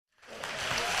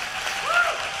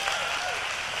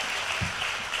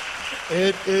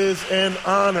It is an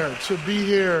honor to be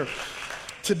here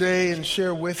today and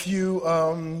share with you.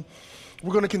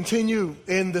 We're going to continue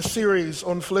in the series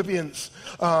on Philippians,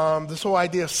 this whole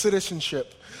idea of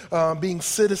citizenship, being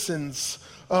citizens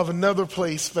of another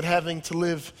place but having to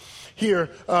live here.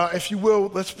 If you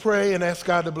will, let's pray and ask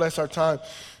God to bless our time.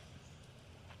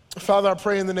 Father, I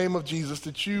pray in the name of Jesus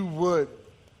that you would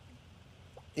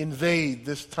invade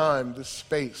this time, this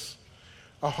space,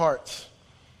 our hearts.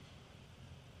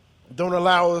 Don't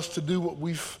allow us to do what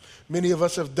many of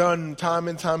us have done time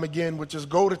and time again, which is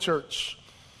go to church,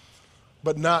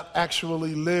 but not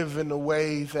actually live in a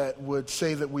way that would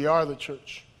say that we are the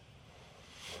church.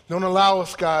 Don't allow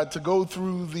us, God, to go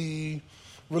through the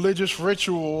religious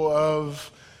ritual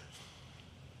of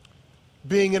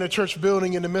being in a church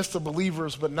building in the midst of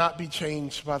believers, but not be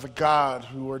changed by the God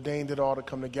who ordained it all to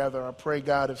come together. I pray,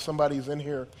 God, if somebody's in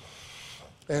here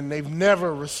and they've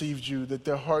never received you, that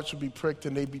their hearts would be pricked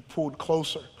and they'd be pulled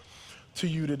closer to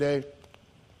you today.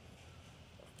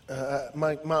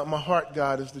 My heart,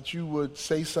 God, is that you would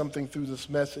say something through this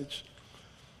message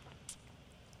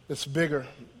that's bigger,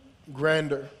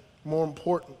 grander, more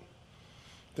important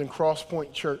than Cross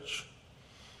Point Church,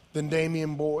 than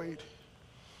Damian Boyd,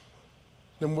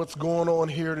 than what's going on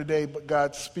here today. But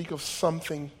God, speak of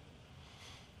something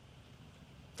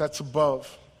that's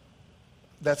above,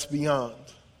 that's beyond,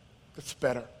 that's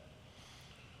better.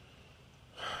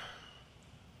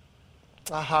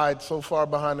 I hide so far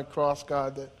behind the cross,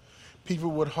 God, that people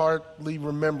would hardly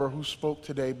remember who spoke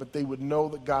today, but they would know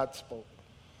that God spoke.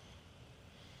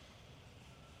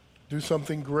 Do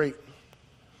something great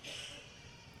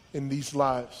in these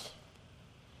lives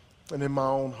and in my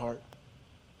own heart.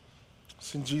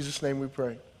 It's in Jesus' name we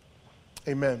pray.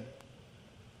 Amen.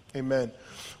 Amen.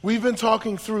 We've been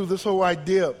talking through this whole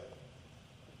idea.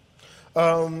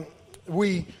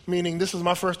 Meaning this is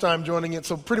my first time joining it,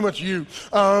 so pretty much you.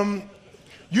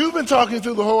 You've been talking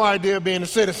through the whole idea of being a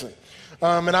citizen.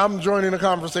 And I'm joining the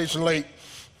conversation late,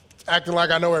 acting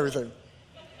like I know everything.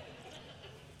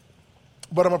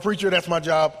 But I'm a preacher, that's my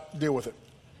job, deal with it.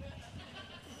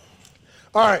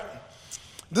 All right.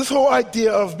 This whole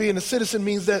idea of being a citizen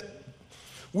means that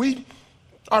we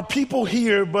are people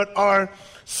here, but our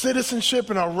citizenship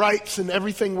and our rights and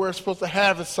everything we're supposed to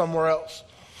have is somewhere else.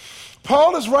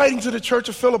 Paul is writing to the church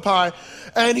of Philippi,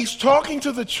 and he's talking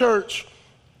to the church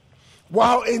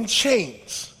while in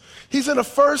chains. He's in a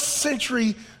first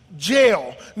century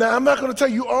jail. Now, I'm not going to tell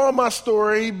you all my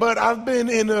story, but I've been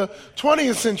in a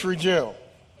 20th century jail.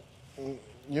 You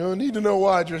don't need to know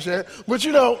why, Trish. But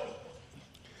you know,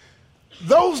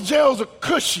 those jails are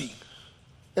cushy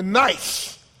and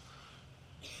nice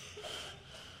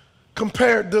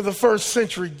compared to the first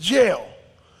century jail.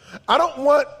 I don't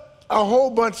want a whole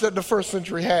bunch that the first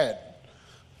century had.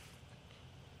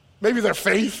 Maybe their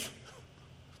faith.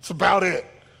 It's about it.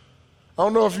 I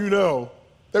don't know if you know,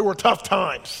 they were tough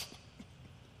times.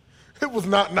 It was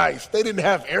not nice. They didn't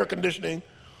have air conditioning.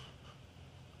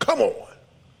 Come on.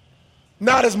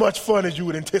 Not as much fun as you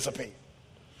would anticipate.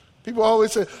 People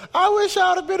always say, I wish I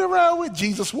would have been around with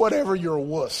Jesus, whatever, you're a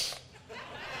wuss.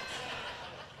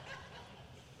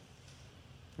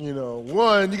 You know,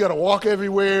 one, you got to walk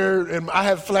everywhere, and I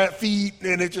have flat feet,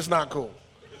 and it's just not cool.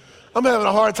 I'm having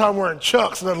a hard time wearing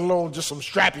Chucks, let alone just some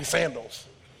strappy sandals.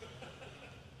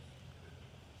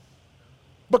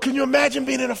 But can you imagine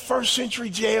being in a first century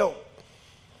jail?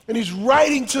 And he's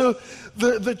writing to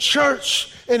the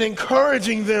church and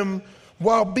encouraging them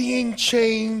while being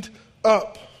chained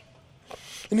up.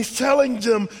 And he's telling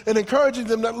them and encouraging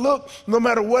them that, look, no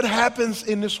matter what happens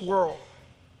in this world,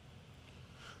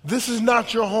 this is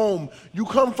not your home. You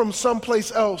come from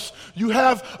someplace else. You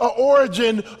have an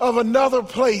origin of another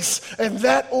place, and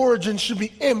that origin should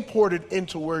be imported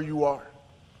into where you are.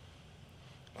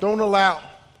 Don't allow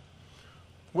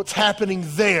what's happening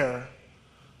there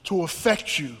to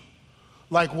affect you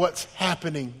like what's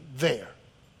happening there.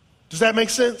 Does that make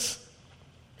sense?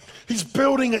 He's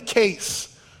building a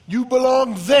case. You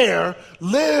belong there.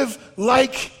 Live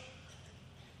like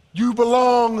you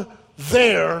belong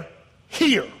there,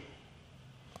 here.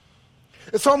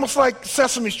 It's almost like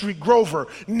Sesame Street, Grover.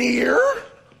 Near,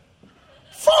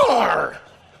 far.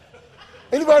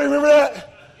 Anybody remember that?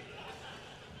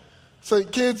 So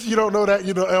kids, you don't know that.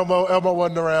 You know Elmo. Elmo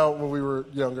wasn't around when we were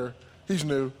younger. He's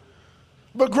new.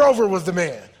 But Grover was the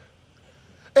man.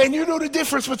 And you know the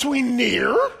difference between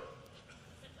near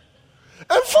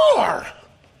and far.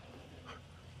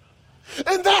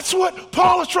 And that's what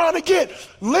Paul is trying to get.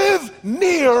 Live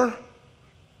near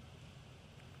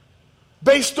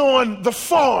based on the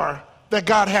far that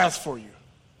God has for you.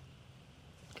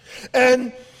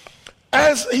 And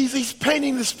as he's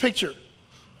painting this picture,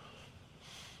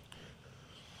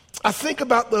 I think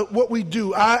about what we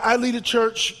do. I lead a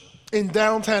church in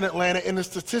downtown Atlanta in the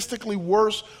statistically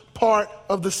worst part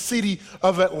of the city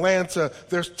of Atlanta.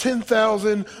 There's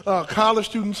 10,000 college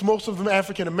students, most of them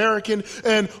African American,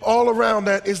 and all around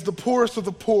that is the poorest of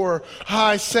the poor.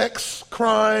 High sex,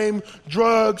 crime,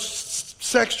 drugs,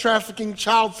 sex trafficking,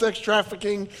 child sex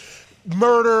trafficking,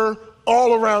 murder,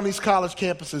 all around these college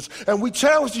campuses. And we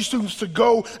challenge these students to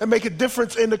go and make a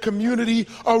difference in the community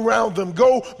around them.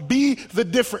 Go be the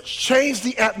difference. Change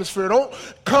the atmosphere. Don't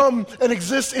come and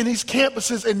exist in these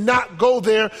campuses and not go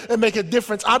there and make a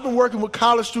difference. I've been working with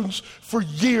college students for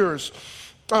years,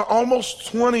 almost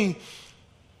 20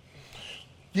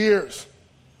 years.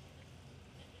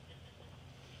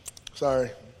 Sorry.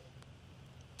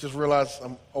 Just realized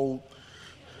I'm old.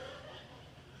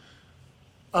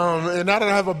 And now that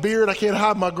I have a beard, I can't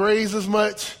hide my grays as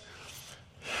much.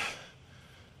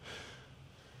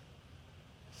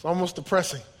 It's almost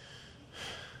depressing.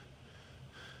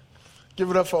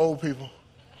 Give it up for old people.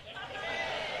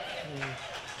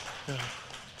 Yeah.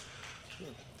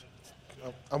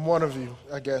 I'm one of you,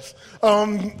 I guess.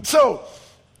 So,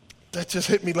 that just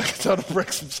hit me like a ton of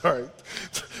bricks. I'm sorry.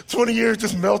 20 years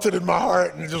just melted in my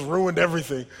heart and it just ruined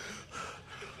everything.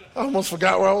 I almost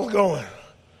forgot where I was going.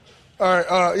 All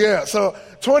right, so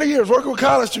 20 years working with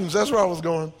college students, that's where I was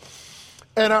going.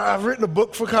 And I've written a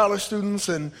book for college students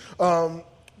and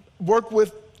worked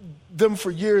with them for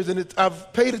years, and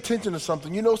I've paid attention to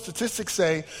something. You know, statistics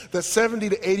say that 70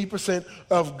 to 80%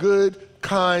 of good,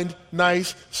 kind,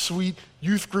 nice, sweet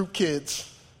youth group kids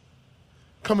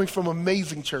coming from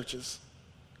amazing churches,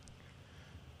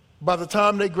 by the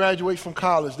time they graduate from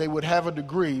college, they would have a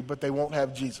degree, but they won't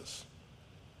have Jesus.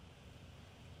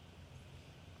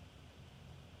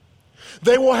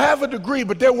 They will have a degree,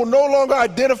 but they will no longer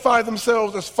identify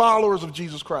themselves as followers of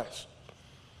Jesus Christ.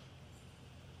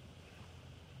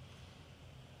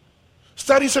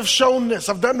 Studies have shown this.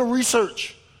 I've done the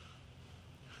research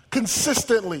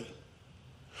consistently.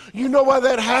 You know why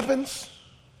that happens?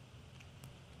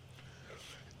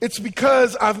 It's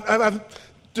because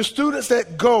the students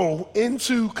that go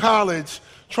into college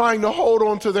trying to hold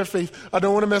on to their faith. I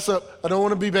don't want to mess up. I don't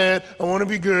want to be bad. I want to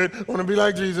be good. I want to be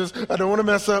like Jesus. I don't want to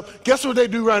mess up. Guess what they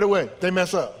do right away? They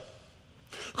mess up.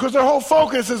 Because their whole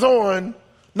focus is on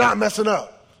not messing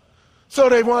up. So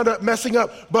they wind up messing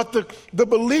up. But the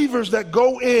believers that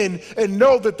go in and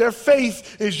know that their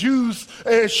faith is used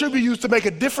and should be used to make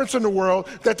a difference in the world,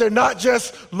 that they're not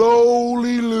just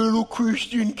lowly little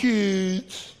Christian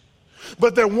kids,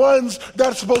 but they're ones that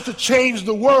are supposed to change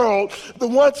the world, the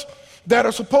ones that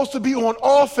are supposed to be on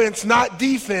offense, not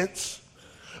defense,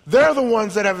 they're the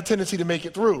ones that have a tendency to make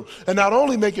it through. And not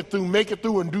only make it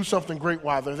through and do something great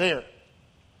while they're there.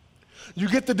 You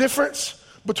get the difference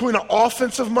between an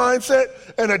offensive mindset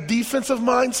and a defensive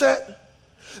mindset?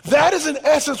 That is in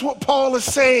essence what Paul is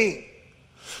saying.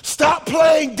 Stop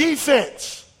playing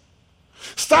defense.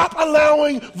 Stop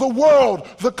allowing the world,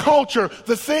 the culture,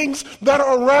 the things that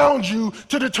are around you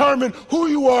to determine who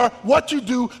you are, what you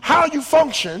do, how you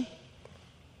function.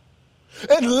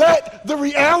 And let the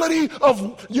reality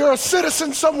of you're a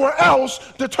citizen somewhere else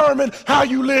determine how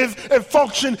you live and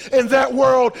function in that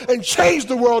world and change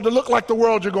the world to look like the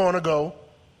world you're going to go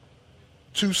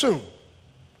too soon.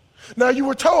 Now, you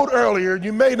were told earlier,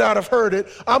 you may not have heard it,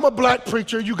 I'm a black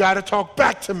preacher, you got to talk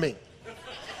back to me.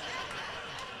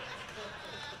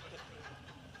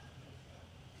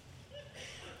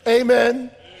 Amen.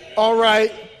 All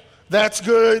right. That's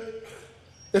good.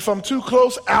 If I'm too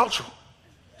close, ouch.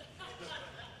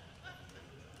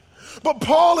 But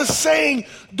Paul is saying,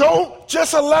 don't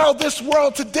just allow this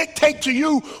world to dictate to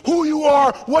you who you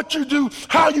are, what you do,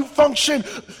 how you function.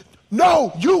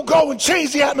 No, you go and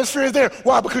change the atmosphere there.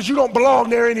 Why? Because you don't belong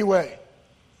there anyway.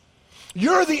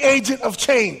 You're the agent of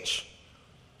change.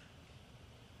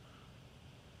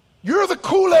 You're the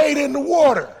Kool-Aid in the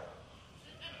water.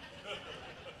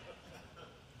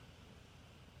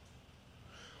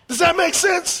 Does that make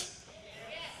sense?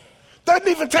 Doesn't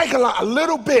even take a lot. A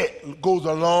little bit goes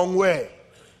a long way.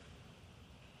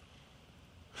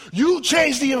 You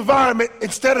change the environment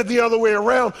instead of the other way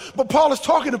around. But Paul is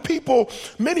talking to people,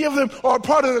 many of them are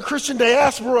part of the Christian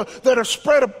diaspora that are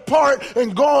spread apart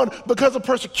and gone because of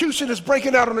persecution is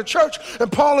breaking out in the church.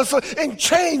 And Paul is in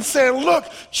chains saying, look,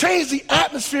 change the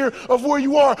atmosphere of where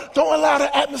you are. Don't allow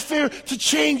the atmosphere to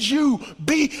change you.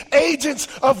 Be agents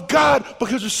of God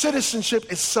because your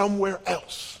citizenship is somewhere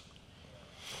else.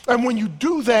 And when you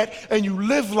do that and you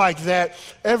live like that,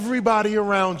 everybody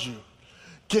around you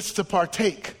gets to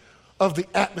partake of the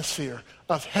atmosphere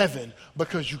of heaven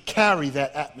because you carry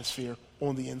that atmosphere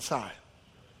on the inside.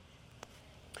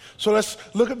 So let's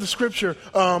look at the scripture.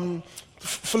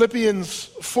 Philippians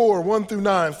 4, 1 through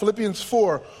 9. Philippians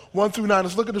 4, 1 through 9.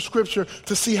 Let's look at the scripture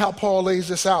to see how Paul lays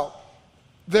this out.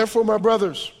 Therefore, my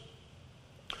brothers,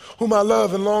 whom I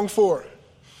love and long for,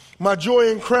 my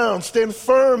joy and crown, stand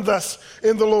firm thus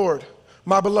in the Lord,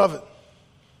 my beloved.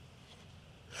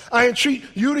 I entreat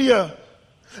Euodia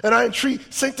and I entreat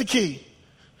Syntyche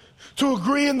to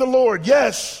agree in the Lord.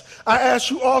 Yes, I ask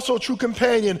you also, true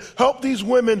companion, help these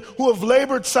women who have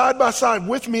labored side by side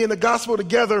with me in the gospel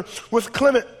together with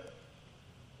Clement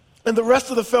and the rest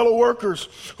of the fellow workers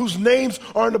whose names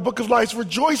are in the book of life.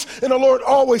 Rejoice in the Lord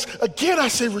always. Again, I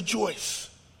say rejoice.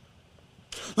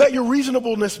 Let your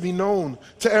reasonableness be known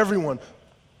to everyone.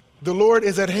 The Lord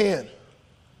is at hand.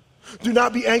 Do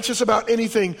not be anxious about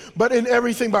anything, but in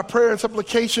everything by prayer and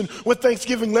supplication with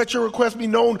thanksgiving, let your requests be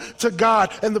known to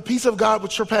God, and the peace of God,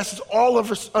 which surpasses all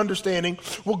of understanding,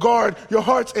 will guard your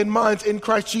hearts and minds in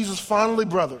Christ Jesus. Finally,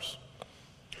 brothers,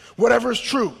 whatever is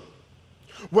true,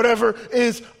 whatever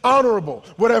is honorable,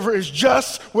 whatever is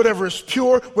just, whatever is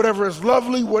pure, whatever is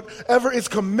lovely, whatever is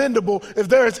commendable, if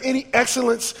there is any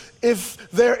excellence, if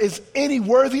there is any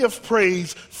worthy of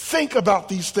praise, think about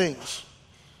these things.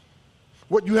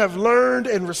 What you have learned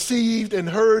and received and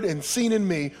heard and seen in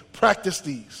me, practice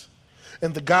these,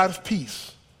 and the God of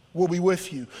peace will be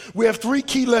with you. We have 3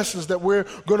 key lessons that we're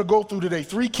going to go through today.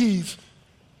 3 keys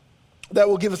that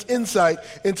will give us insight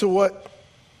into what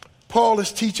Paul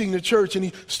is teaching the church. And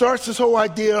he starts this whole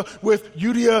idea with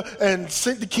Euodia and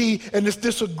Syntyche and this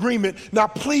disagreement. Now,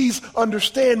 please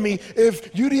understand me.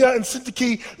 If Euodia and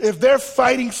Syntyche, if they're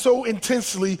fighting so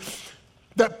intensely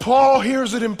that Paul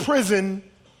hears it in prison,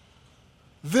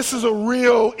 this is a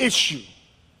real issue.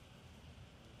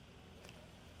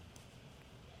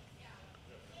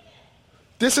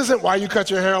 This isn't why you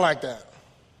cut your hair like that.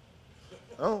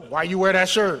 Oh, why you wear that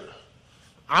shirt?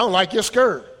 I don't like your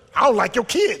skirt. I don't like your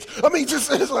kids. I mean,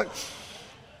 just it's like,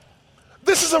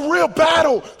 this is a real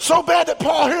battle. So bad that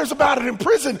Paul hears about it in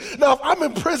prison. Now, if I'm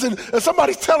in prison and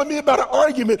somebody's telling me about an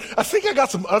argument, I think I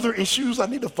got some other issues I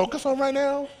need to focus on right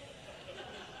now.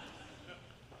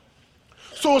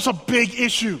 So it's a big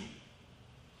issue.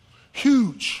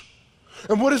 Huge.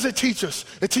 And what does it teach us?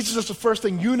 It teaches us the first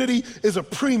thing: unity is a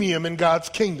premium in God's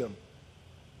kingdom.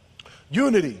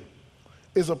 Unity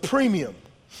is a premium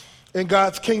in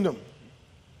God's kingdom.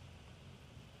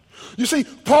 You see,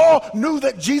 Paul knew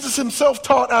that Jesus himself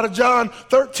taught out of John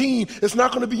 13. It's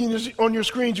not going to be on your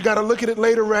screen. You got to look at it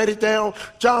later, write it down.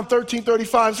 John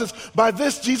 13:35 says, by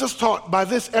this Jesus taught, by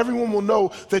this everyone will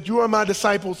know that you are my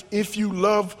disciples if you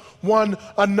love one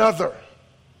another.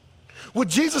 What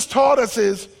Jesus taught us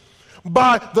is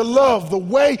by the love, the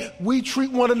way we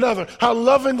treat one another, how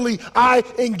lovingly I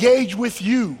engage with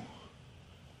you,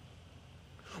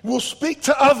 will speak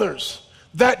to others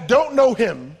that don't know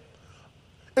him.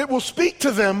 It will speak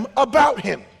to them about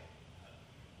him.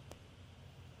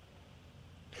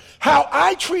 How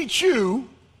I treat you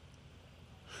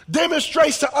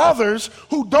demonstrates to others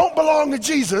who don't belong to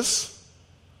Jesus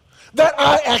that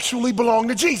I actually belong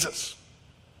to Jesus.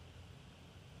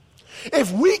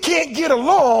 If we can't get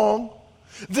along,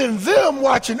 then them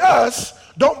watching us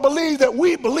don't believe that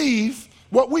we believe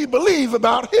what we believe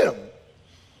about him.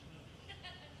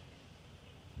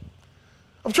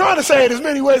 I'm trying to say it as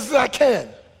many ways as I can.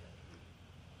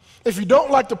 If you don't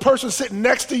like the person sitting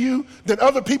next to you, then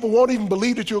other people won't even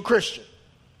believe that you're a Christian.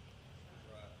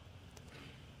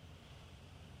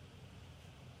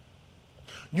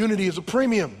 Unity is a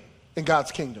premium in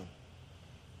God's kingdom.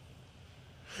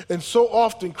 And so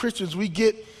often, Christians, we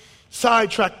get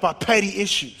sidetracked by petty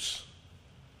issues.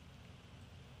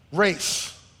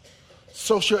 Race,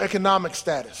 socioeconomic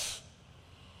status,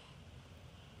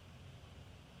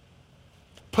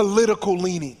 political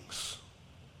leanings.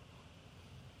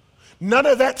 None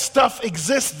of that stuff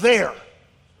exists there.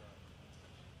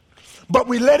 But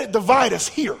we let it divide us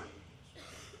here.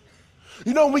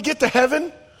 You know, when we get to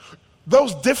heaven,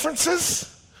 those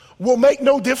differences will make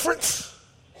no difference.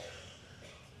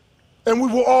 And we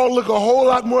will all look a whole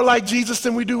lot more like Jesus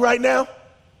than we do right now.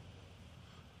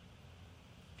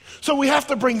 So we have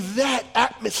to bring that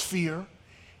atmosphere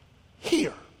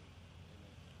here.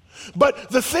 But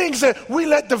the things that we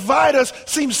let divide us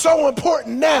seem so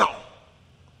important now.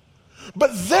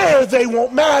 But there they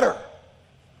won't matter.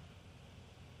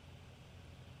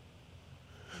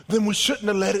 Then we shouldn't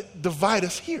have let it divide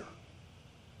us here.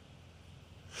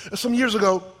 Some years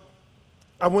ago,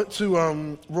 I went to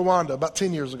Rwanda, about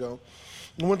 10 years ago.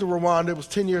 I went to Rwanda. It was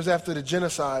 10 years after the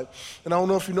genocide. And I don't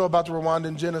know if you know about the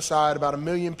Rwandan genocide. About 1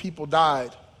 million people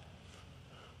died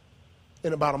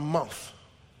in about a month.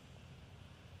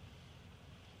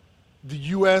 The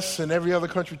U.S. and every other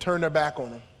country turned their back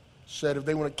on them. Said if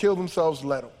they want to kill themselves,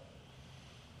 let them.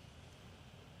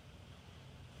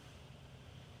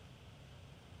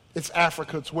 It's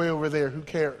Africa. It's way over there. Who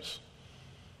cares?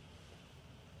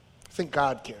 I think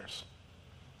God cares.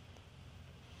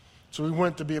 So we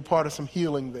went to be a part of some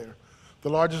healing there. The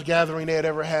largest gathering they had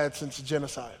ever had since the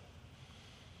genocide.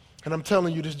 And I'm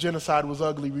telling you, this genocide was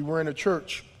ugly. We were in a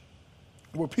church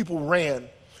where people ran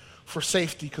for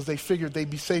safety because they figured they'd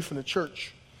be safe in the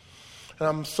church. And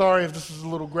I'm sorry if this is a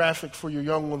little graphic for your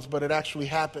young ones, but it actually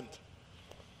happened.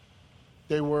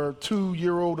 They were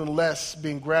 2-year-old and less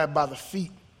being grabbed by the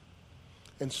feet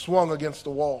and swung against the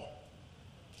wall.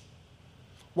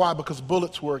 Why? Because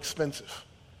bullets were expensive.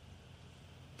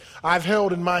 I've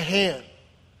held in my hand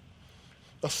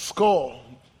a skull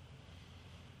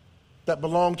that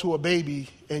belonged to a baby,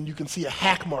 and you can see a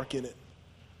hack mark in it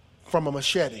from a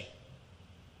machete.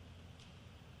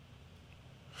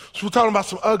 So we're talking about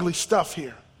some ugly stuff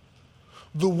here.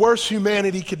 The worst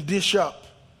humanity could dish up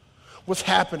was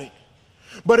happening.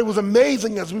 But it was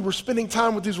amazing as we were spending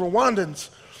time with these Rwandans,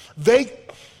 they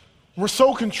were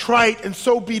so contrite and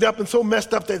so beat up and so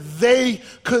messed up that they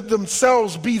could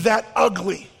themselves be that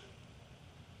ugly.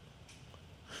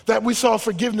 That we saw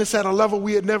forgiveness at a level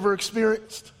we had never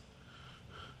experienced.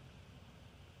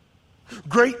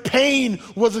 Great pain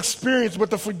was experienced, but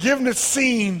the forgiveness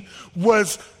scene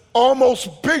was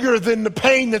almost bigger than the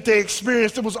pain that they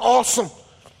experienced. It was awesome.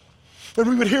 And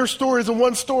we would hear stories, and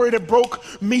one story that broke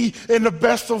me in the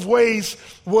best of ways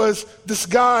was this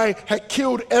guy had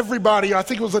killed everybody. I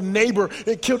think it was a neighbor.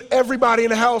 It killed everybody in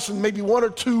the house, and maybe 1 or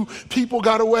 2 people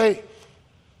got away.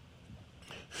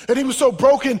 And he was so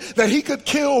broken that he could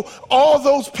kill all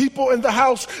those people in the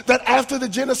house that after the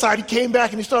genocide, he came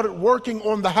back and he started working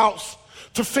on the house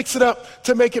to fix it up,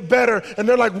 to make it better. And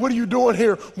they're like, what are you doing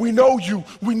here? We know you.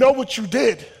 We know what you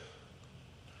did.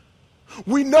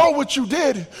 We know what you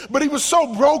did. But he was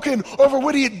so broken over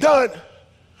what he had done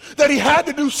that he had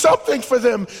to do something for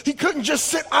them. He couldn't just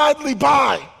sit idly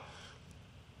by.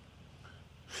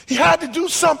 He had to do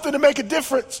something to make a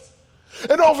difference.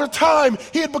 And over time,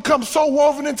 he had become so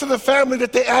woven into the family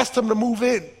that they asked him to move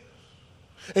in.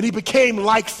 And he became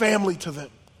like family to them.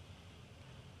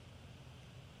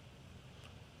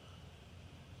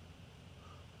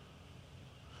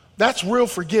 That's real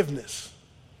forgiveness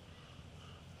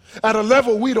at a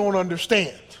level we don't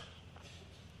understand.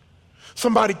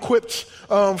 Somebody quipped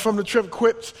from the trip,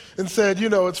 quipped and said,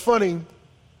 it's funny,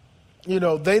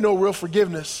 they know real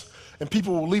forgiveness and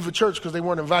people will leave a church because they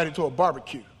weren't invited to a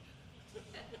barbecue.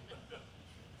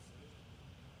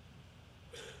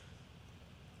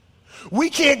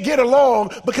 We can't get along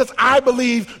because I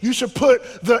believe you should put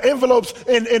the envelopes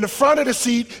in the front of the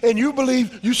seat and you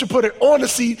believe you should put it on the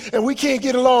seat, and we can't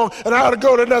get along and I ought to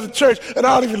go to another church and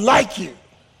I don't even like you.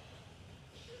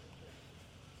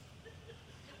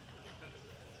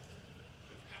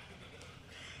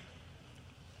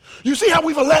 You see how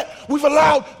we've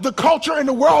allowed the culture and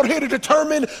the world here to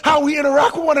determine how we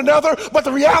interact with one another, but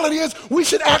the reality is we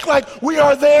should act like we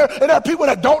are there, and there are people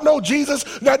that don't know Jesus,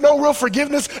 that know real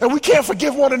forgiveness, and we can't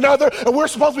forgive one another, and we're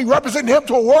supposed to be representing him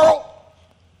to a world?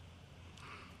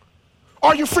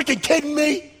 Are you freaking kidding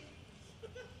me?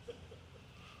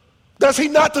 Does he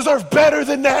not deserve better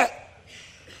than that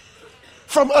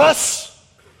from us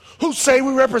who say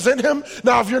we represent him?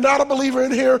 Now, if you're not a believer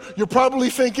in here, you're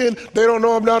probably thinking, they don't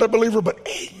know I'm not a believer, but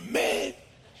amen.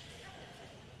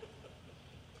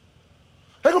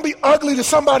 They're going to be ugly to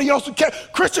somebody else who can't.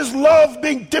 Christians love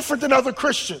being different than other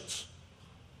Christians.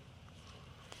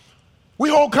 We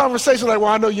hold conversations like,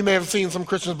 well, I know you may have seen some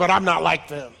Christians, but I'm not like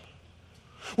them.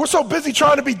 We're so busy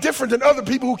trying to be different than other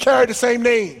people who carry the same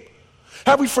name.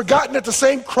 Have we forgotten that the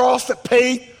same cross that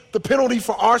paid the penalty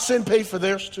for our sin paid for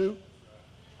theirs too?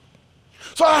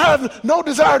 So I have no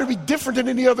desire to be different than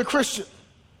any other Christian.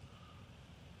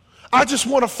 I just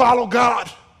want to follow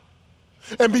God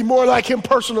and be more like him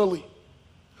personally.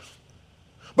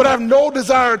 But I have no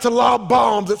desire to lob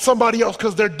bombs at somebody else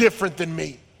because they're different than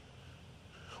me.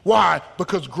 Why?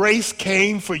 Because grace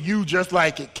came for you just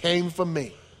like it came for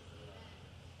me.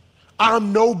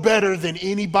 I'm no better than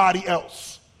anybody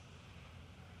else.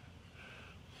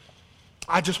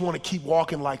 I just want to keep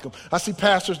walking like them. I see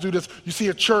pastors do this. You see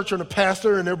a church or a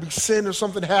pastor and there'll be sin or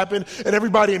something happen and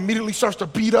everybody immediately starts to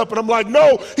beat up, and I'm like,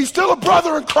 no, he's still a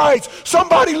brother in Christ.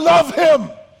 Somebody love him.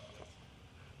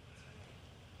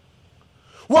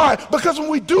 Why? Because when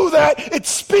we do that, it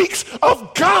speaks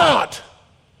of God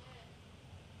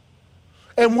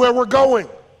and where we're going.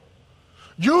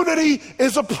 Unity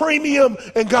is a premium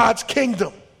in God's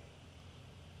kingdom.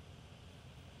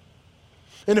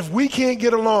 And if we can't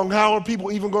get along, how are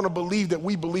people even going to believe that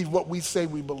we believe what we say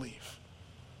we believe?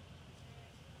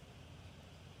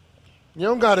 You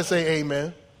don't got to say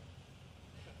amen.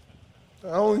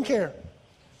 I don't even care.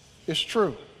 It's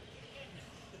true.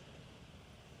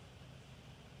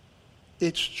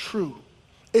 It's true.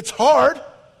 It's hard.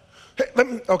 Hey,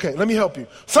 let me help you.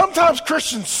 Sometimes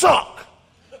Christians suck.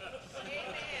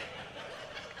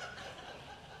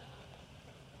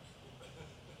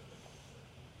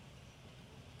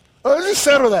 Let's just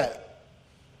settle that.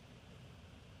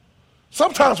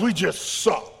 Sometimes we just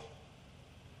suck.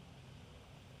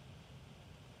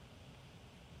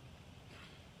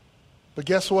 But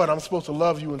guess what? I'm supposed to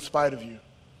love you in spite of you.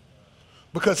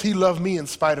 Because he loved me in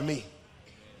spite of me.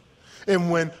 And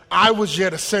when I was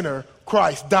yet a sinner,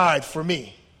 Christ died for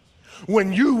me.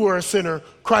 When you were a sinner,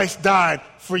 Christ died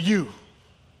for you.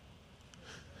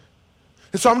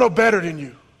 And so I'm no better than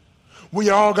you. We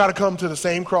all got to come to the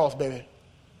same cross, baby,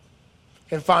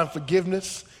 and find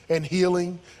forgiveness and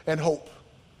healing and hope.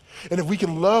 And if we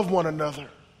can love one another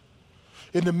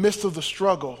in the midst of the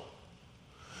struggle,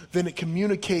 then it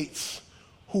communicates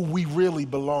who we really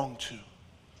belong to.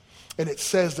 And it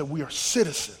says that we are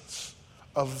citizens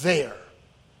of there.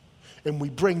 And we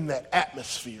bring that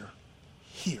atmosphere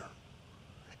here.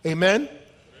 Amen? Amen?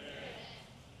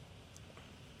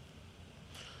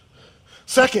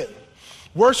 Second,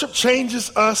 worship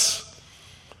changes us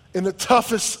in the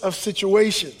toughest of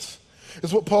situations,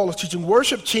 is what Paul is teaching.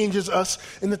 Worship changes us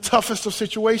in the toughest of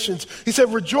situations. He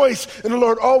said, rejoice in the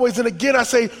Lord always. And again, I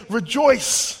say,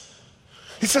 rejoice.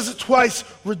 He says it twice,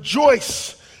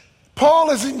 rejoice. Paul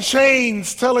is in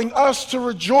chains telling us to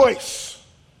rejoice.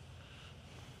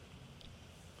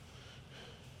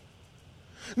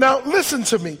 Now, listen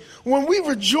to me. When we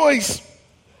rejoice,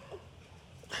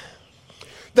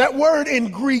 that word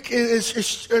in Greek is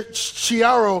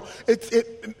chiaro.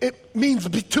 It means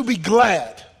to be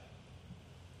glad.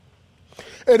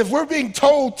 And if we're being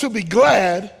told to be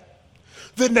glad,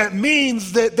 then that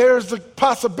means that there's the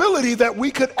possibility that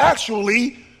we could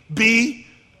actually be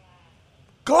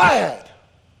glad.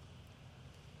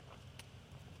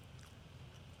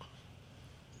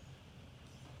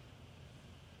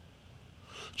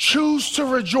 Choose to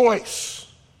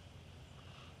rejoice.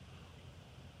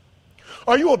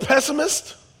 Are you a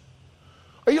pessimist?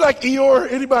 Are you like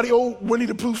Eeyore? Anybody old Winnie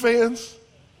the Pooh fans?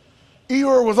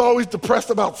 Eeyore was always depressed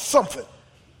about something.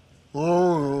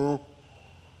 Oh,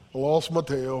 I lost my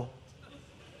tail.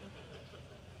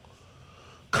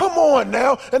 Come on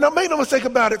now. And now make no mistake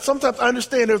about it. Sometimes I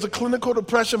understand there's a clinical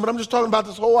depression, but I'm just talking about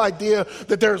this whole idea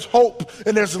that there's hope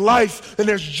and there's life and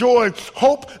there's joy.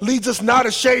 Hope leads us not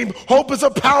ashamed. Hope is a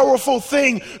powerful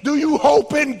thing. Do you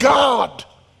hope in God?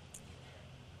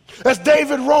 As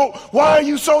David wrote, why are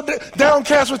you so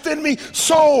downcast within me?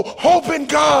 Soul, hope in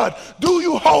God. Do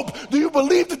you hope? Do you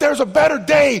believe that there's a better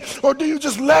day? Or do you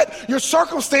just let your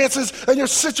circumstances and your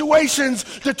situations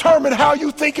determine how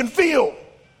you think and feel?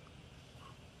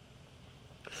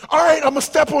 All right, I'm going to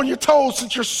step on your toes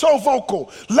since you're so vocal.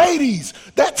 Ladies,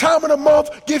 that time of the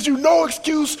month gives you no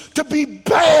excuse to be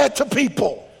bad to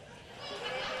people.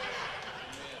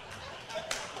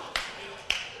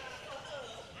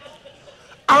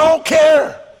 I don't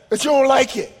care that you don't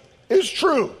like it. It's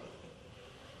true.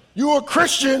 You're a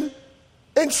Christian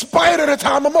in spite of the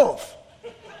time of month.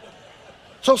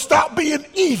 So stop being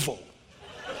evil.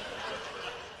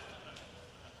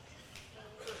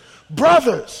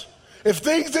 Brothers, if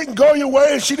things didn't go your way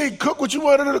and she didn't cook what you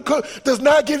wanted her to cook, does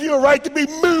not give you a right to be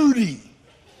moody.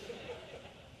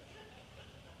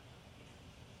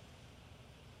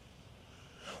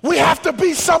 We have to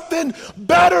be something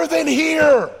better than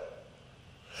here.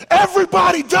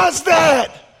 Everybody does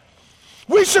that.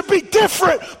 We should be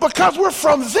different because we're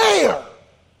from there.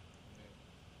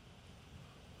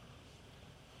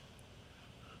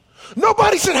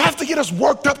 Nobody should have to get us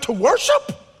worked up to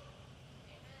worship.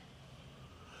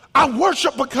 I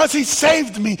worship because he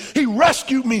saved me. He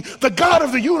rescued me. The God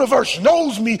of the universe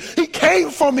knows me. He came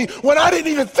for me when I didn't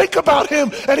even think about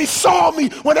him. And he saw me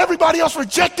when everybody else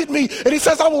rejected me. And he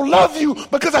says, I will love you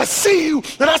because I see you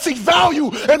and I see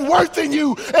value and worth in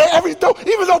you. And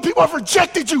even though people have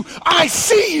rejected you, I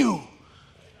see you.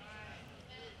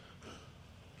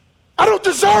 I don't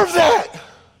deserve that.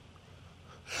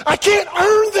 I can't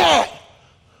earn that.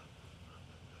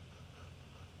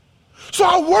 So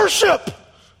I worship.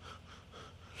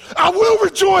 I will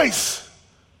rejoice.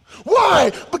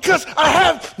 Why? Because I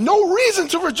have no reason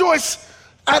to rejoice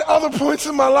at other points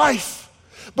in my life.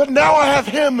 But now I have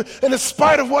him, and in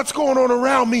spite of what's going on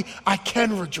around me, I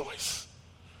can rejoice.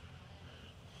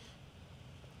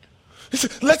 He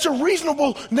said, let your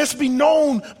reasonableness be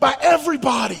known by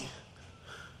everybody.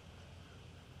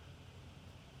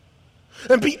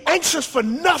 And be anxious for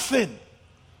nothing.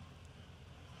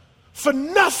 For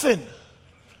nothing.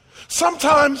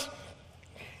 Sometimes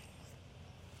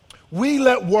we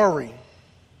let worry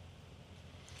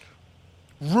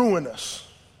ruin us.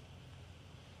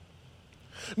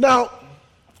 Now,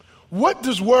 what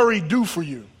does worry do for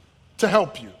you to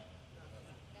help you?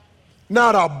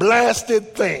 Not a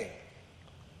blasted thing.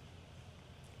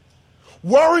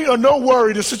 Worry or no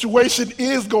worry, the situation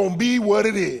is going to be what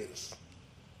it is.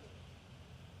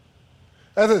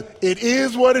 It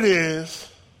is what it is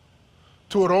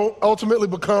till it ultimately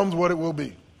becomes what it will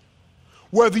be.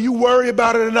 Whether you worry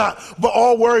about it or not, but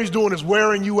all worry's doing is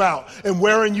wearing you out and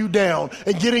wearing you down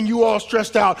and getting you all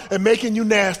stressed out and making you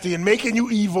nasty and making you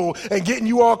evil and getting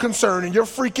you all concerned, and you're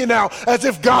freaking out as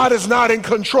if God is not in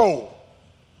control.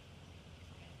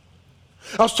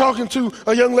 I was talking to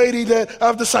a young lady that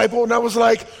I've discipled, and I was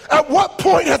like, at what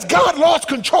point has God lost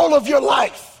control of your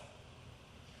life?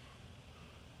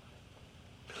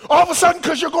 All of a sudden,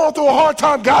 because you're going through a hard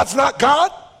time, God's not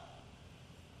God?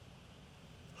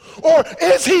 Or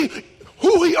is he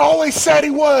who he always said he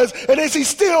was, and is he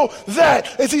still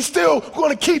that? Is he still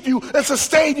going to keep you and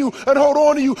sustain you and hold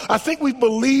on to you? I think we've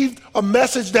believed a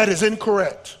message that is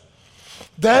incorrect.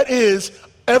 That is,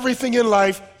 everything in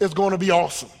life is going to be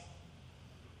awesome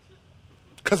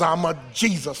because I'm a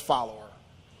Jesus follower.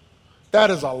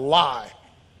 That is a lie.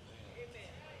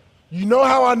 You know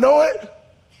how I know it?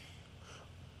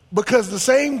 Because the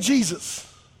same Jesus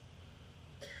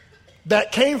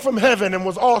that came from heaven and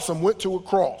was awesome went to a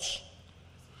cross,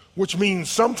 which means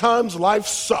sometimes life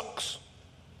sucks.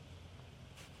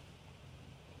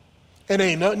 And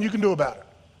ain't nothing you can do about it.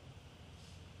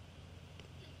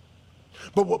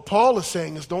 But what Paul is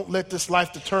saying is don't let this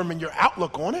life determine your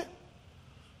outlook on it.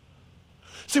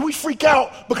 See, we freak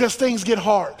out because things get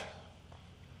hard.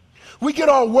 We get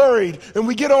all worried and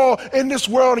we get all in this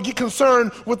world and get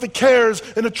concerned with the cares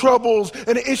and the troubles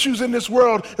and the issues in this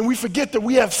world, and we forget that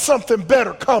we have something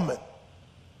better coming.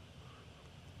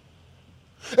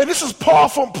 And this is Paul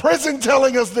from prison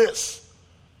telling us this.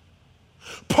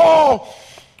 Paul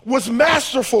was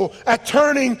masterful at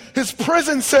turning his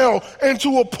prison cell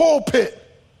into a pulpit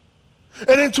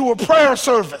and into a prayer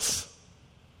service.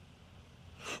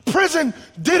 Prison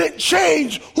didn't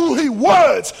change who he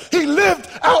was. He lived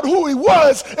out who he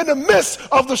was in the midst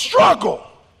of the struggle.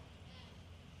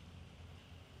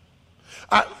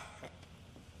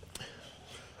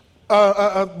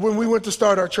 When we went to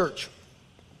start our church,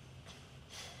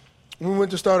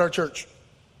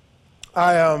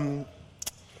 my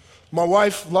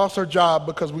wife lost her job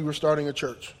because we were starting a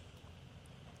church.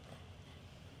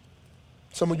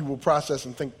 Some of you will process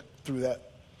and think through that.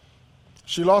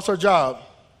 She lost her job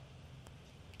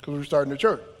because we were starting a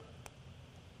church.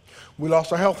 We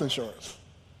lost our health insurance.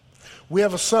 We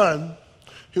have a son,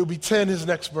 he'll be 10 his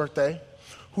next birthday,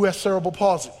 who has cerebral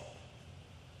palsy.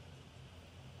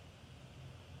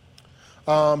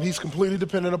 He's completely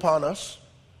dependent upon us.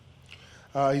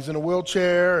 He's in a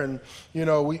wheelchair, and you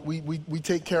know we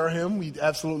take care of him. We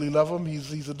absolutely love him.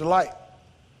 He's a delight.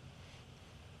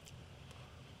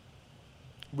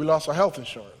 We lost our health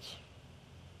insurance.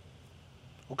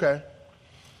 Okay.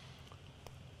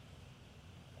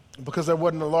 Because there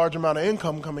wasn't a large amount of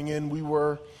income coming in, we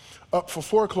were up for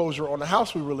foreclosure on the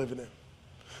house we were living in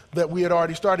that we had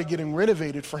already started getting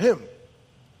renovated for him.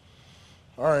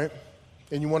 All right.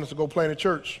 And you want us to go plant a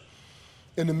church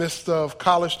in the midst of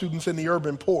college students in the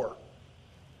urban poor.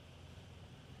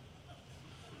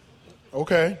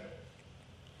 Okay.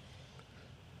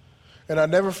 And I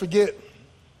never forget,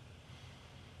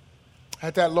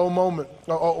 at that low moment,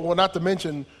 well, not to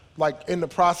mention, like in the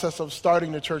process of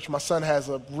starting the church, my son has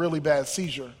a really bad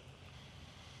seizure.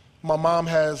 My mom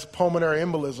has pulmonary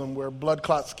embolism where blood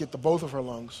clots get to both of her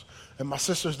lungs. And my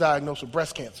sister's diagnosed with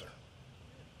breast cancer.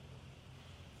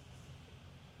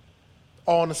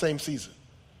 All in the same season.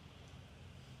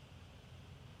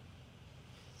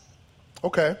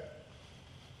 Okay.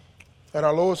 At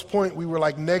our lowest point, we were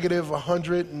like negative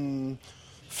 $150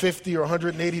 or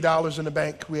 $180 in the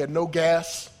bank. We had no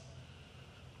gas.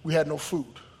 We had no food.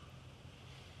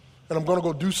 And I'm going to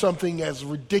go do something as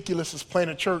ridiculous as plant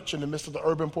a church in the midst of the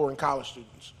urban poor and college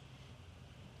students.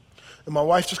 And my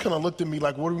wife just kind of looked at me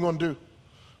like, what are we going to do?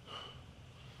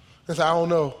 I said, I don't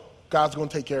know. God's going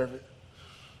to take care of it.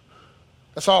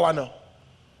 That's all I know.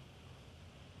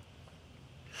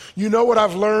 You know what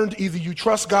I've learned? Either you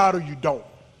trust God or you don't.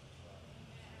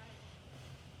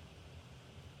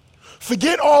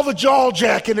 Forget all the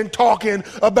jaw-jacking and talking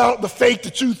about the faith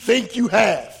that you think you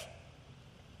have.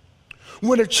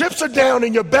 When the chips are down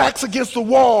and your back's against the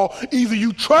wall, either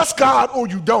you trust God or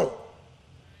you don't.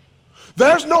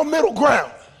 There's no middle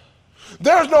ground.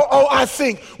 There's no, oh, I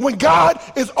think. When God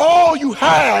is all you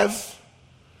have,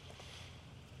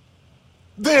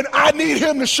 then I need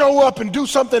him to show up and do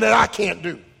something that I can't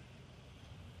do.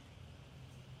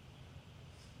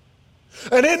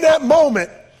 And in that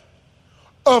moment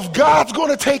of God's going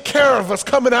to take care of us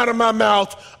coming out of my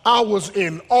mouth, I was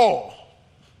in awe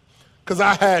because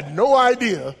I had no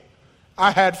idea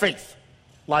I had faith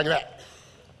like that.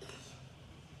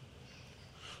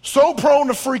 So prone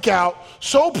to freak out,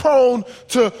 so prone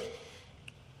to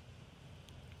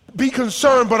be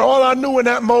concerned, but all I knew in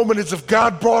that moment is if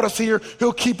God brought us here,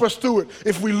 he'll keep us through it.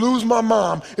 If we lose my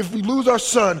mom, if we lose our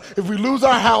son, if we lose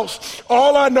our house,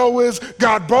 all I know is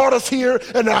God brought us here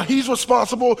and now he's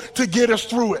responsible to get us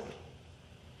through it.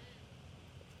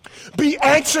 Be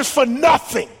anxious for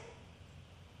nothing,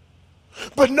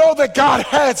 but know that God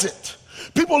has it.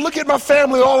 People look at my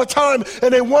family all the time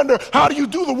and they wonder, how do you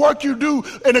do the work you do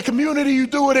in the community you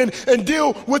do it in and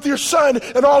deal with your son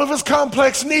and all of his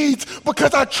complex needs?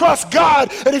 Because I trust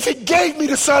God, and if he gave me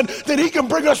the son, then he can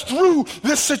bring us through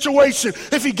this situation.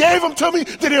 If he gave him to me,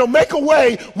 then he'll make a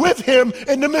way with him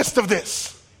in the midst of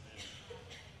this.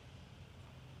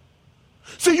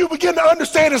 So you begin to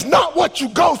understand it's not what you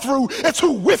go through, it's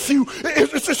who with you.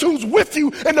 It's who's with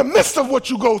you in the midst of what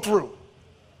you go through.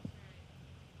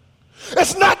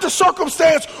 It's not the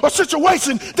circumstance or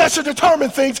situation that should determine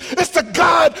things. It's the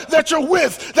God that you're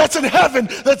with, that's in heaven,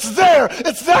 that's there.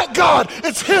 It's that God.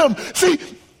 It's him. See,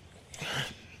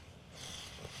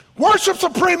 worship's a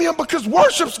premium because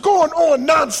worship's going on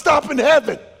nonstop in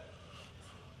heaven.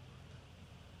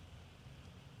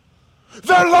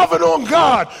 They're loving on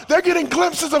God. They're getting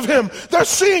glimpses of him. They're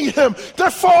seeing him.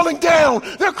 They're falling down.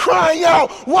 They're crying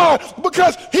out. Why?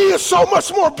 Because he is so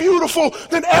much more beautiful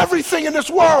than everything in this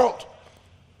world.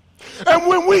 And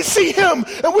when we see him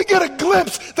and we get a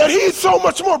glimpse that he's so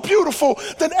much more beautiful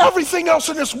than everything else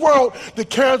in this world, the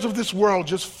cares of this world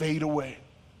just fade away.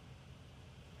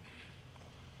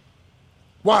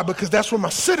 Why? Because that's where my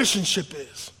citizenship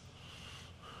is.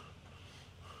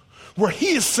 Where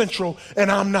he is central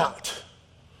and I'm not.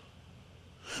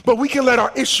 But we can let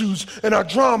our issues and our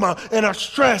drama and our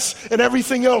stress and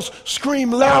everything else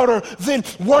scream louder than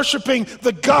worshiping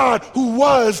the God who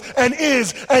was and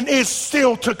is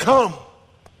still to come.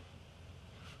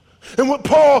 And what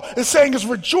Paul is saying is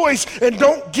rejoice and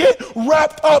don't get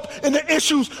wrapped up in the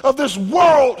issues of this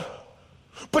world,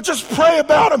 but just pray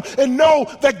about them and know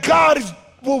that God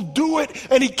will do it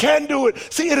and he can do it.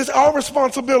 See, it is our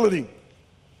responsibility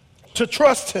to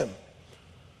trust him.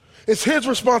 It's his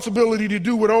responsibility to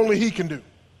do what only he can do.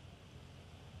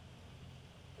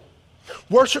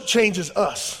 Worship changes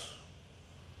us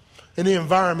and the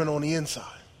environment on the inside.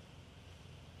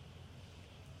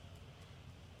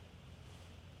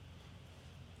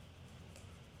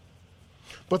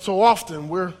 But so often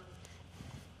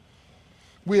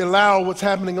we allow what's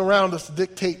happening around us to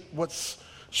dictate what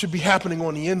should be happening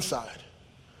on the inside.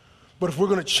 But if we're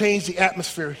going to change the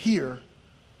atmosphere here,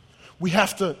 we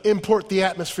have to import the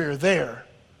atmosphere there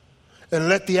and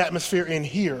let the atmosphere in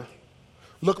here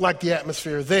look like the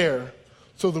atmosphere there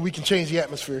so that we can change the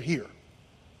atmosphere here.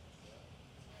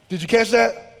 Did you catch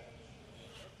that?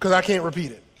 Because I can't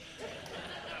repeat it.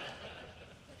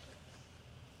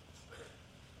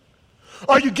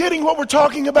 Are you getting what we're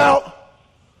talking about?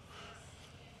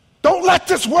 Don't let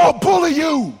this world bully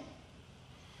you.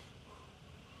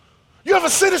 You have a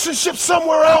citizenship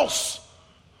somewhere else.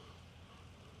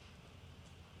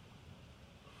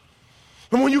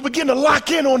 And when you begin to lock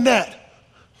in on that,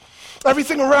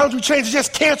 everything around you changes. Yes,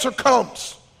 cancer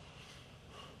comes.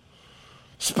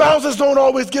 Spouses don't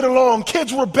always get along.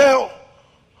 Kids rebel.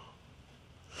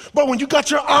 But when you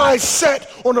got your eyes set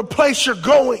on the place you're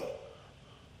going,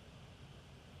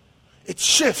 it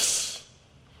shifts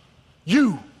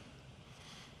you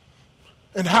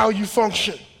and how you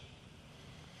function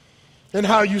and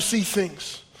how you see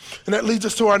things. And that leads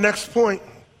us to our next point.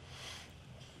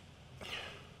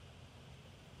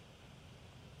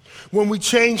 When we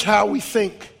change how we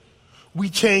think, we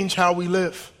change how we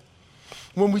live.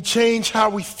 When we change how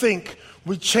we think,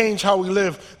 we change how we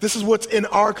live. This is what's in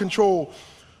our control.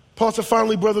 Paul said,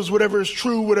 finally, brothers, whatever is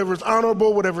true, whatever is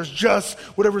honorable, whatever is just,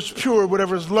 whatever is pure,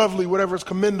 whatever is lovely, whatever is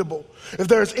commendable. If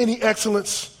there is any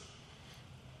excellence,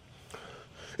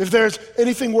 if there's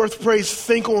anything worth praise,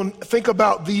 think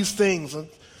about these things.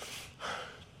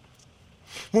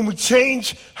 When we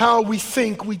change how we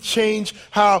think, we change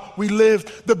how we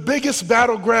live. The biggest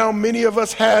battleground many of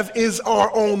us have is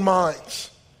our own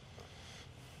minds.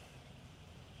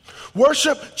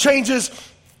 Worship changes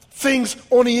things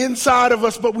on the inside of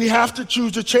us, but we have to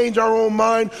choose to change our own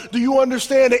mind. Do you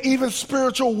understand that even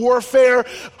spiritual warfare,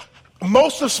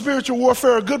 most of spiritual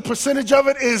warfare, a good percentage of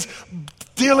it is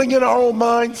dealing in our own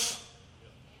minds?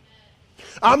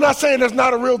 I'm not saying there's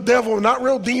not a real devil, not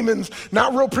real demons,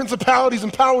 not real principalities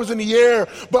and powers in the air,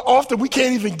 but often we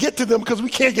can't even get to them because we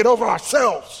can't get over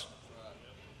ourselves.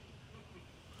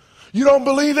 You don't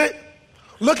believe it?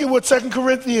 Look at what 2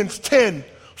 Corinthians 10,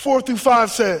 4 through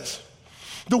 5 says.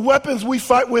 The weapons we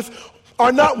fight with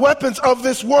are not weapons of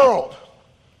this world.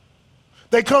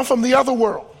 They come from the other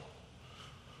world,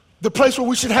 the place where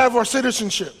we should have our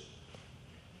citizenship.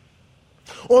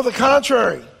 On the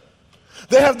contrary,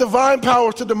 they have divine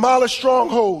power to demolish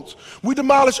strongholds. We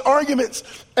demolish arguments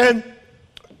and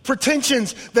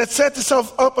pretensions that set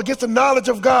themselves up against the knowledge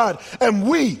of God. And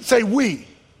we, say we,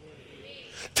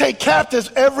 take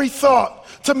captives every thought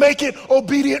to make it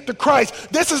obedient to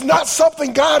Christ. This is not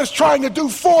something God is trying to do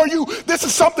for you. This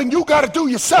is something you got to do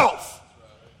yourself.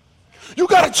 You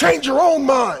got to change your own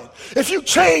mind. If you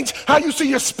change how you see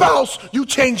your spouse, you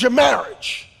change your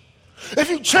marriage. If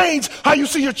you change how you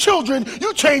see your children,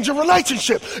 you change your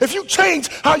relationship. If you change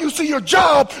how you see your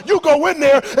job, you go in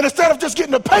there and instead of just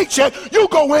getting a paycheck, you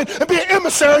go in and be an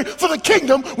emissary for the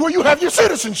kingdom where you have your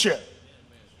citizenship.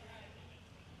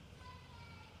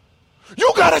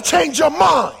 You got to change your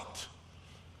mind.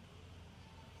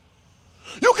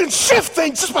 You can shift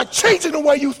things just by changing the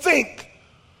way you think.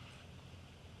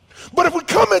 But if we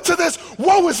come into this,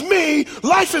 woe is me,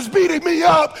 life is beating me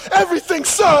up, everything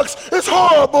sucks, it's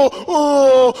horrible,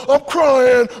 oh, I'm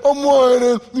crying, I'm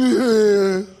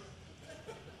whining,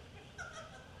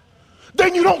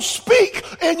 then you don't speak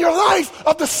in your life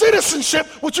of the citizenship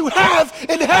which you have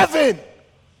in heaven.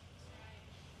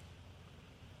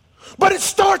 But it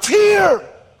starts here.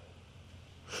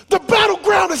 The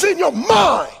battleground is in your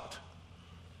mind.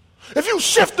 If you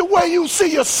shift the way you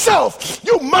see yourself,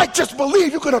 you might just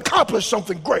believe you can accomplish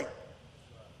something great.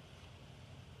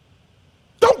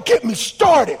 Don't get me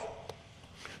started.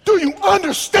 Do you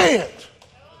understand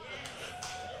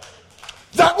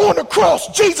that on the cross,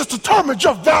 Jesus determined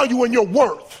your value and your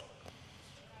worth?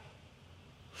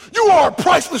 You are a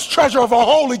priceless treasure of a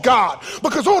holy God,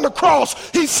 because on the cross,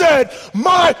 he said,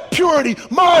 my purity,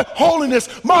 my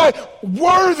holiness, my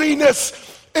worthiness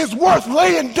is worth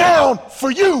laying down for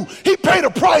you. He paid a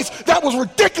price that was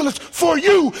ridiculous for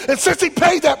you. And since he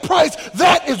paid that price,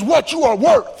 that is what you are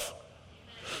worth.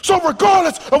 So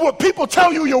regardless of what people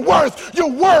tell you your worth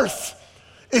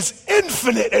is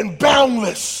infinite and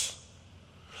boundless,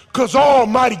 because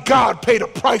Almighty God paid a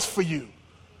price for you.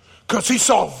 Because he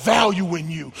saw value in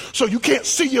you. So you can't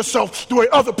see yourself the way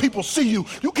other people see you.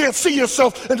 You can't see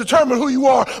yourself and determine who you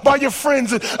are by your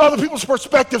friends and other people's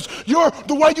perspectives.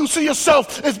 The way you see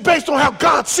yourself is based on how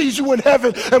God sees you in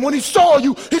heaven. And when he saw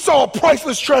you, he saw a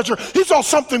priceless treasure. He saw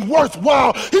something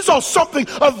worthwhile. He saw something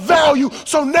of value.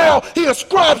 So now he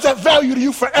ascribes that value to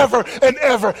you forever and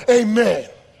ever. Amen.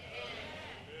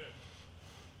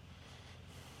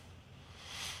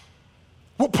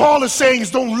 What Paul is saying is,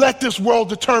 don't let this world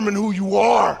determine who you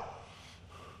are.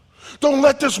 Don't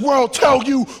let this world tell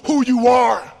you who you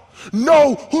are.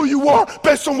 Know who you are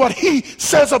based on what he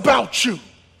says about you.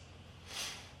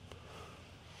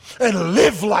 And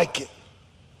live like it.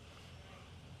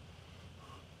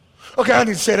 Okay, I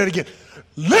need to say that again.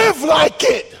 Live like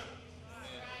it.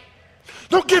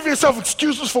 Don't give yourself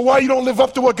excuses for why you don't live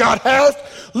up to what God has.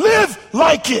 Live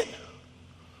like it.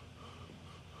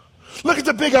 Look at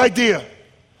the big idea.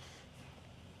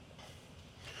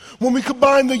 When we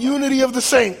combine the unity of the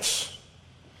saints,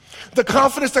 the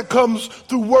confidence that comes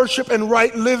through worship and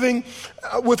right living,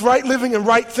 with right living and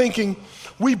right thinking,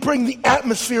 we bring the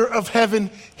atmosphere of heaven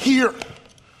here.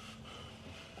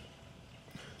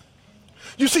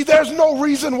 You see, there's no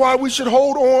reason why we should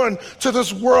hold on to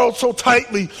this world so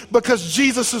tightly, because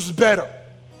Jesus is better.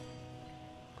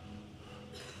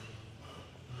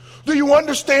 Do you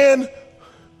understand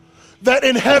that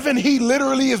in heaven he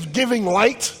literally is giving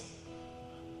light?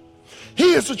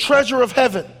 He is the treasure of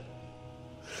heaven.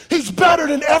 He's better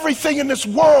than everything in this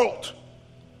world.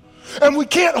 And we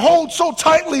can't hold so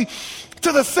tightly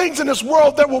to the things in this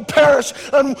world that will perish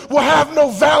and will have no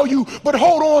value, but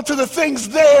hold on to the things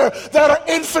there that are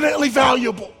infinitely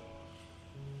valuable.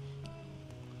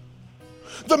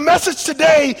 The message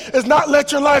today is not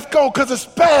let your life go because it's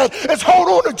bad. It's hold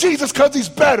on to Jesus because he's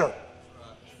better.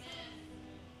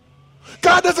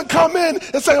 God doesn't come in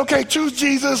and say, okay, choose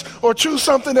Jesus or choose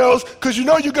something else because you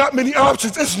know you got many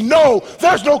options. It's no,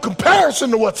 there's no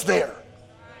comparison to what's there.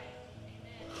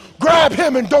 Grab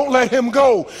him and don't let him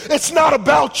go. It's not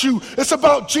about you. It's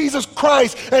about Jesus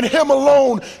Christ and him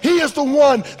alone. He is the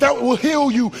one that will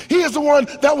heal you. He is the one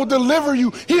that will deliver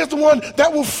you. He is the one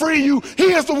that will free you.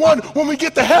 He is the one, when we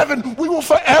get to heaven, we will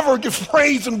forever give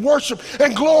praise and worship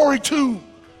and glory to.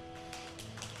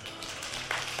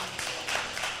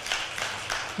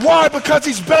 Why? Because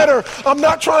he's better. I'm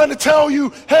not trying to tell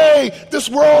you, hey, this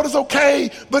world is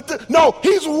okay, but no,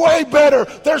 he's way better.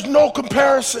 There's no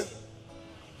comparison.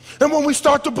 And when we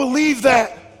start to believe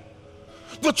that,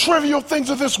 the trivial things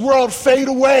of this world fade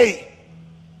away.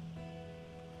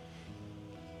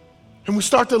 And we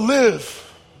start to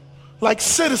live like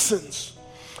citizens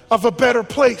of a better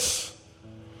place.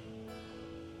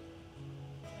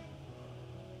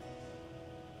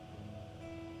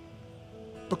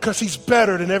 Because he's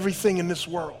better than everything in this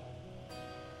world.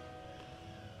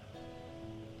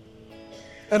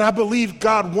 And I believe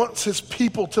God wants his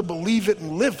people to believe it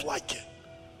and live like it.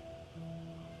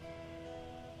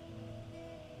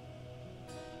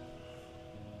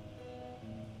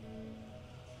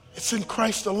 It's in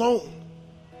Christ alone.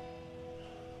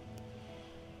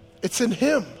 It's in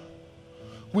him.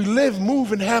 We live,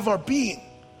 move, and have our being.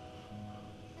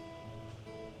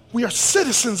 We are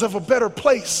citizens of a better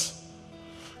place.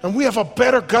 And we have a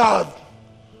better God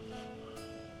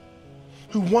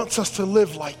who wants us to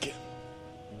live like it.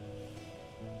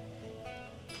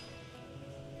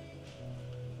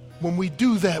 When we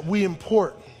do that, we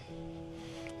import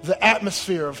the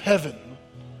atmosphere of heaven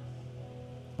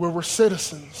where we're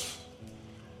citizens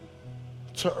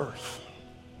to earth.